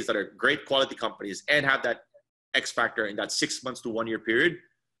companies that are great quality companies and have that X factor in that 6 months to 1 year period.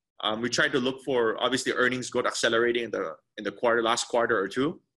 We try to look for obviously earnings growth accelerating in the last quarter or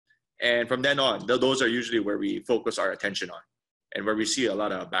two. And from then on, those are usually where we focus our attention on and where we see a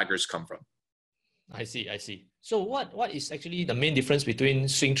lot of baggers come from. I see. So what is actually the main difference between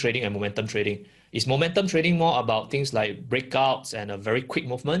swing trading and momentum trading? Is momentum trading more about things like breakouts and very quick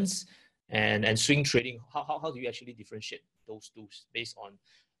movements, and swing trading, how do you actually differentiate those two based on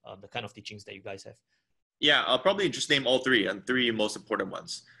the kind of teachings that you guys have? Yeah, I'll probably just name all three and three most important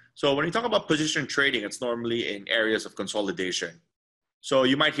ones. So when we talk about position trading, it's normally in areas of consolidation. So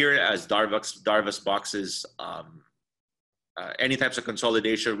you might hear it as Darvas boxes, any types of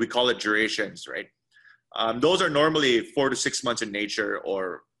consolidation. We call it durations, right? Those are normally 4 to 6 months in nature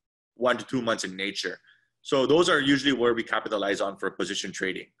or 1 to 2 months in nature. So those are usually where we capitalize on for position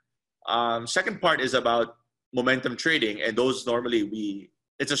trading. Second part is about momentum trading, and those normally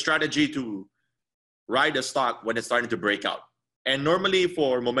it's a strategy to ride a stock when it's starting to break out. And normally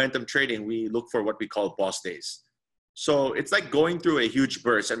for momentum trading, we look for what we call pause days. So it's like going through a huge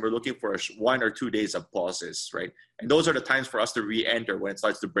burst and we're looking for 1 or 2 days of pauses, right? And those are the times for us to re-enter when it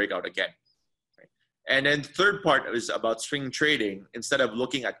starts to break out again. Right? And then the third part is about swing trading. Instead of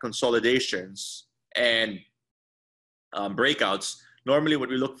looking at consolidations and breakouts, normally what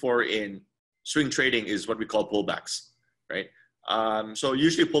we look for in swing trading is what we call pullbacks, right? So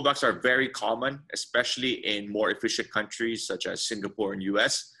usually pullbacks are very common, especially in more efficient countries such as Singapore and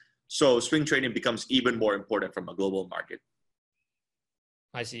US. So swing trading becomes even more important from a global market.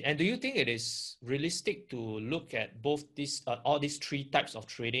 I see. And do you think it is realistic to look at both these, all these three types of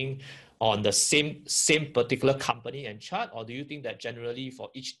trading on the same particular company and chart, or do you think that generally for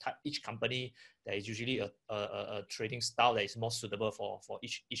each company there is usually a trading style that is more suitable for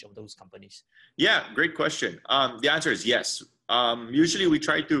each of those companies? Yeah, great question. The answer is yes. Usually we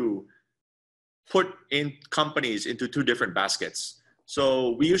try to put in companies into two different baskets.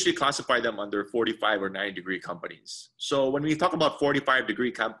 So we usually classify them under 45 or 90-degree companies. So when we talk about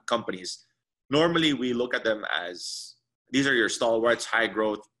 45-degree companies, normally we look at them as these are your stalwarts, high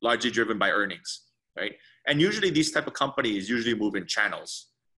growth, largely driven by earnings, right? And usually these type of companies usually move in channels,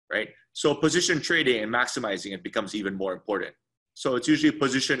 right? So position trading and maximizing it becomes even more important. So it's usually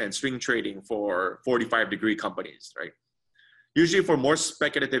position and swing trading for 45-degree companies, right? Usually for more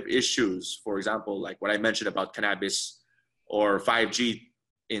speculative issues, for example, like what I mentioned about cannabis, or 5G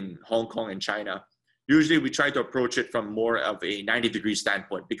in Hong Kong and China, usually we try to approach it from more of a 90-degree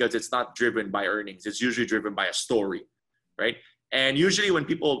standpoint because it's not driven by earnings. It's usually driven by a story, right? And usually when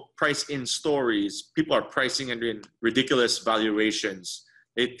people price in stories, people are pricing in ridiculous valuations.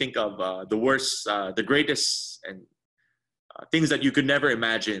 They think of the worst, the greatest, and things that you could never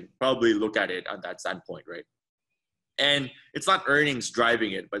imagine, probably look at it on that standpoint, right? And it's not earnings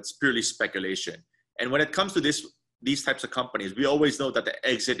driving it, but it's purely speculation. And when it comes to these types of companies, we always know that the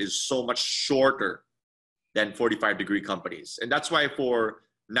exit is so much shorter than 45-degree companies. And that's why for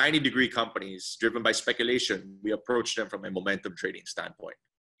 90-degree companies driven by speculation, we approach them from a momentum trading standpoint.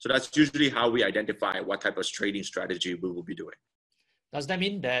 So that's usually how we identify what type of trading strategy we will be doing. Does that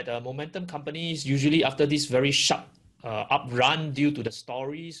mean that momentum companies usually after this very sharp up run due to the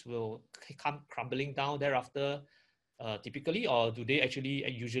stories will come crumbling down thereafter typically, or do they actually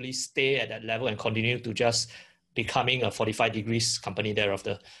usually stay at that level and continue to just becoming a 45 degrees company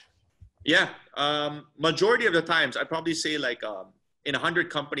thereafter? Yeah, majority of the times, I'd probably say like in 100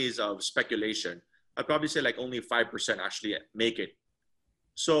 companies of speculation, I'd probably say like only 5% actually make it.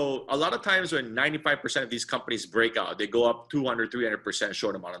 So a lot of times when 95% of these companies break out, they go up 200, 300%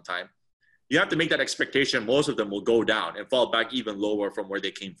 short amount of time. You have to make that expectation. Most of them will go down and fall back even lower from where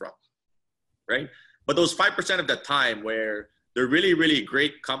they came from, right? But those 5% of the time where they're really, really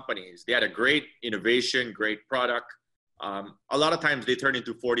great companies, they had a great innovation, great product. A lot of times they turn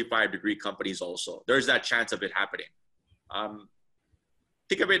into 45-degree companies also. There's that chance of it happening.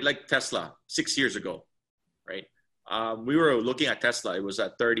 Think of it like Tesla 6 years ago, right? We were looking at Tesla. It was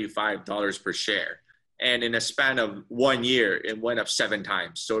at $35 per share. And in a span of 1 year, it went up 7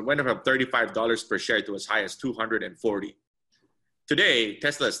 times. So it went from $35 per share to as high as $240. Today,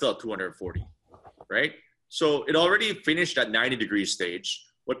 Tesla is still at $240, right? So it already finished at 90-degree stage.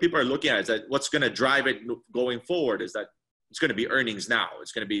 What people are looking at is that what's going to drive it going forward is that it's going to be earnings now.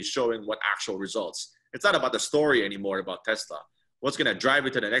 It's going to be showing what actual results. It's not about the story anymore about Tesla. What's going to drive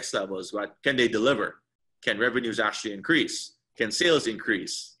it to the next level is what can they deliver? Can revenues actually increase? Can sales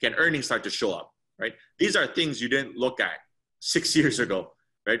increase? Can earnings start to show up, right? These are things you didn't look at 6 years ago,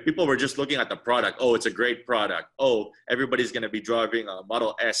 right? People were just looking at the product. Oh, it's a great product. Oh, everybody's going to be driving a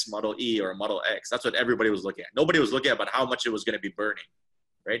Model S, Model E, or a Model X. That's what everybody was looking at. Nobody was looking at about how much it was going to be burning,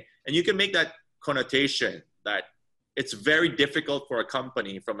 right? And you can make that connotation that it's very difficult for a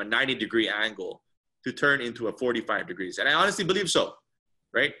company from a 90-degree angle to turn into a 45 degrees. And I honestly believe so,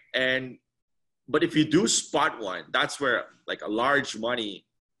 right? But if you do spot one, that's where like a large money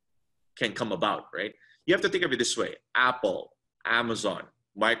can come about, right? You have to think of it this way. Apple, Amazon,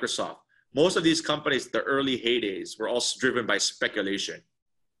 Microsoft, most of these companies, the early heydays were also driven by speculation,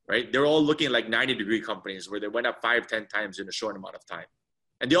 right? They're all looking like 90-degree companies where they went up 5, 10 times in a short amount of time.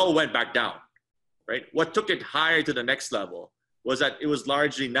 And they all went back down, right? What took it higher to the next level was that it was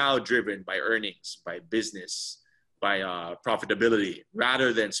largely now driven by earnings, by business, by profitability,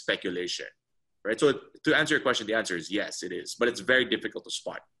 rather than speculation, right? So to answer your question, the answer is yes, it is. But it's very difficult to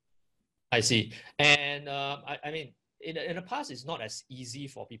spot. I see. And I mean, in the past, it's not as easy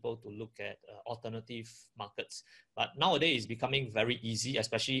for people to look at alternative markets. But nowadays, it's becoming very easy,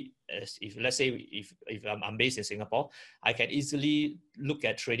 especially as if, let's say, if I'm based in Singapore, I can easily look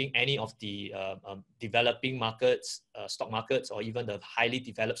at trading any of the developing markets, stock markets, or even the highly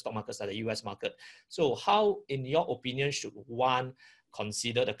developed stock markets like the US market. So how, in your opinion, should one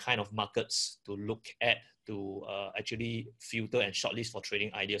consider the kind of markets to look at to actually filter and shortlist for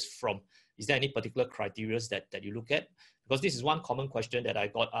trading ideas from? Is there any particular criteria that you look at? Because this is one common question that I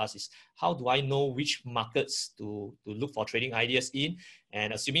got asked is, how do I know which markets to look for trading ideas in?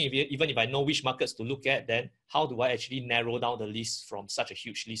 And assuming even if I know which markets to look at, then how do I actually narrow down the list from such a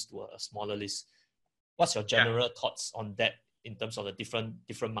huge list to a smaller list? What's your general thoughts on that in terms of the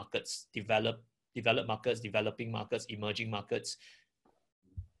different markets, developed markets, developing markets, emerging markets?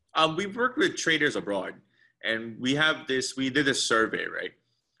 We've worked with traders abroad, and we did this survey, right?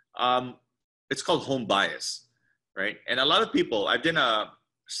 It's called home bias, right? And a lot of people, I've done a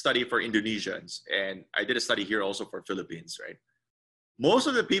study for Indonesians, and I did a study here also for Philippines, right? Most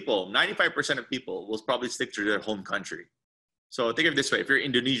of the people, 95% of people, will probably stick to their home country. So think of it this way: if you're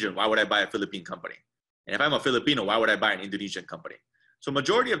Indonesian, why would I buy a Philippine company? And if I'm a Filipino, why would I buy an Indonesian company? So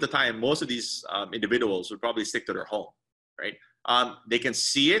majority of the time, most of these individuals would probably stick to their home, right? They can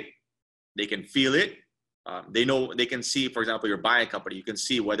see it, they can feel it. They can see, for example, you're buying a company, you can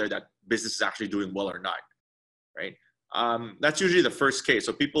see whether that business is actually doing well or not, right? That's usually the first case.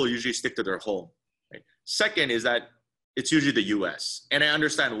 So people usually stick to their home, right? Second is that it's usually the US. And I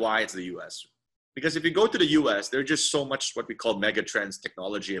understand why it's the US. Because if you go to the US, there's just so much what we call mega trends,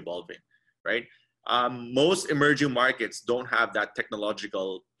 technology evolving, right? Most emerging markets don't have that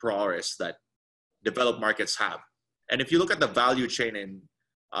technological prowess that developed markets have. And if you look at the value chain and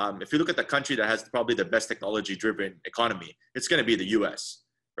if you look at the country that has probably the best technology-driven economy, it's going to be the U.S.,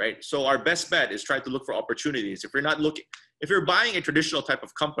 right? So our best bet is try to look for opportunities. If you're buying a traditional type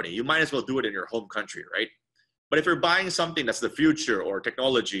of company, you might as well do it in your home country, right? But if you're buying something that's the future or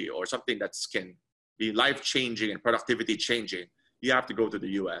technology or something that can be life-changing and productivity-changing, you have to go to the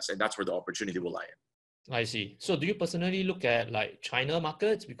U.S., and that's where the opportunity will lie in. I see. So do you personally look at like China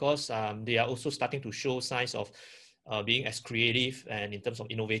markets because they are also starting to show signs of being as creative and in terms of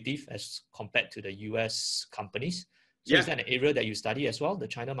innovative as compared to the US companies? So is that an area that you study as well, the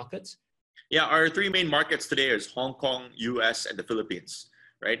China markets? Yeah, our three main markets today is Hong Kong, US, and the Philippines,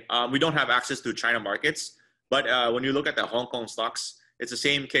 right? We don't have access to China markets, but when you look at the Hong Kong stocks, it's the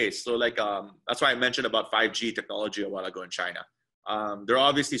same case. So like, that's why I mentioned about 5G technology a while ago in China. They're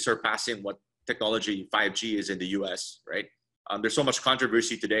obviously surpassing what technology 5G is in the US, right? There's so much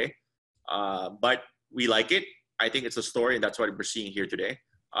controversy today, but we like it. I think it's a story, and that's what we're seeing here today.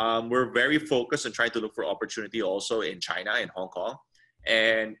 We're very focused on trying to look for opportunity also in China and Hong Kong.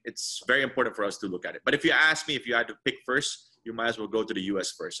 And it's very important for us to look at it. But if you ask me, if you had to pick first, you might as well go to the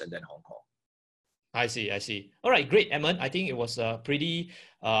US first and then Hong Kong. I see. All right, great, Edmund. I think it was a pretty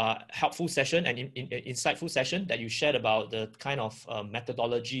helpful session and insightful session that you shared about the kind of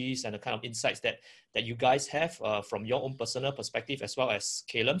methodologies and the kind of insights that you guys have from your own personal perspective as well as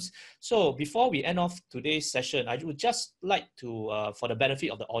Calem's. So before we end off today's session, I would just like to, for the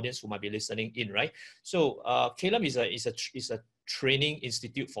benefit of the audience who might be listening in, right? So Calem is a training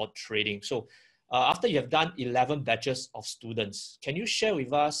institute for trading. So after you have done 11 batches of students, can you share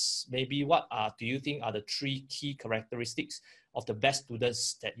with us maybe what do you think are the 3 key characteristics of the best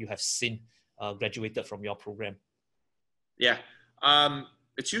students that you have seen graduated from your program? Yeah,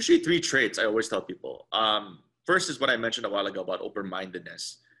 it's usually 3 traits I always tell people. First is what I mentioned a while ago about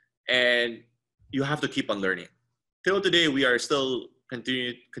open-mindedness. And you have to keep on learning. Till today, we are still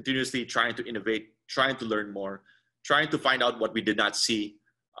continuously trying to innovate, trying to learn more, trying to find out what we did not see,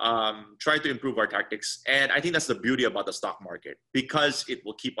 try to improve our tactics. And I think that's the beauty about the stock market, because it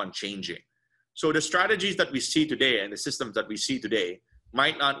will keep on changing. So the strategies that we see today and the systems that we see today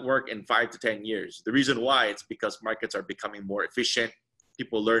might not work in 5 to 10 years. The reason why, it's because markets are becoming more efficient.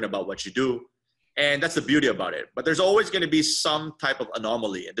 People learn about what you do. And that's the beauty about it. But there's always going to be some type of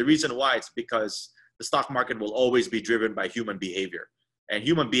anomaly. And the reason why, it's because the stock market will always be driven by human behavior. And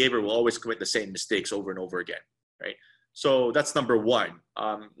human behavior will always commit the same mistakes over and over again, right? So that's number 1.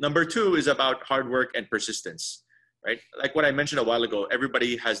 Number 2 is about hard work and persistence, right? Like what I mentioned a while ago,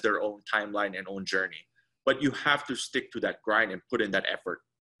 everybody has their own timeline and own journey, but you have to stick to that grind and put in that effort,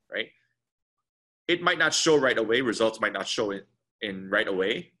 right? It might not show right away. Results might not show it in right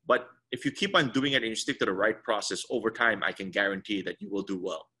away, but if you keep on doing it and you stick to the right process over time, I can guarantee that you will do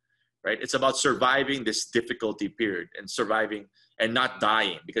well, right? It's about surviving this difficulty period and surviving and not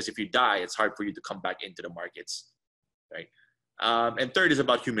dying, because if you die, it's hard for you to come back into the markets. Right. And third is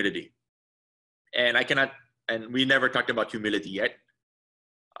about humility. And I cannot and we never talked about humility yet.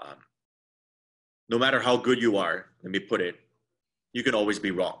 No matter how good you are, let me put it, you can always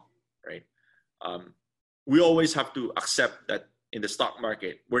be wrong, right? We always have to accept that in the stock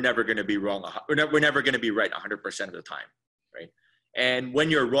market, we're never going to be wrong. We're never going to be right 100% of the time, right? And when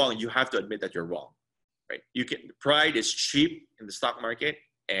you're wrong, you have to admit that you're wrong, right? Pride is cheap in the stock market,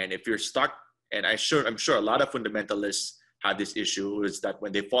 and if you're stuck, and I'm sure a lot of fundamentalists have this issue, is that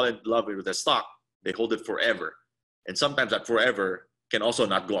when they fall in love with a stock, they hold it forever, and sometimes that forever can also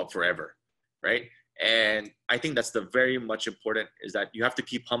not go up forever, right? And I think that's the very much important, is that you have to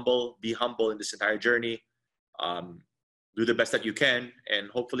keep humble, be humble in this entire journey, do the best that you can, and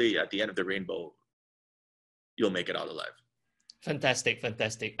hopefully at the end of the rainbow, you'll make it out alive. Fantastic,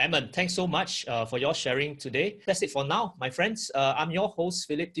 fantastic. Edmund, thanks so much for your sharing today. That's it for now, my friends. I'm your host,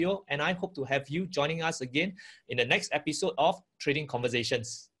 Philip Teo, and I hope to have you joining us again in the next episode of Trading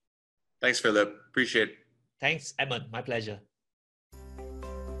Conversations. Thanks, Philip. Appreciate it. Thanks, Edmund. My pleasure.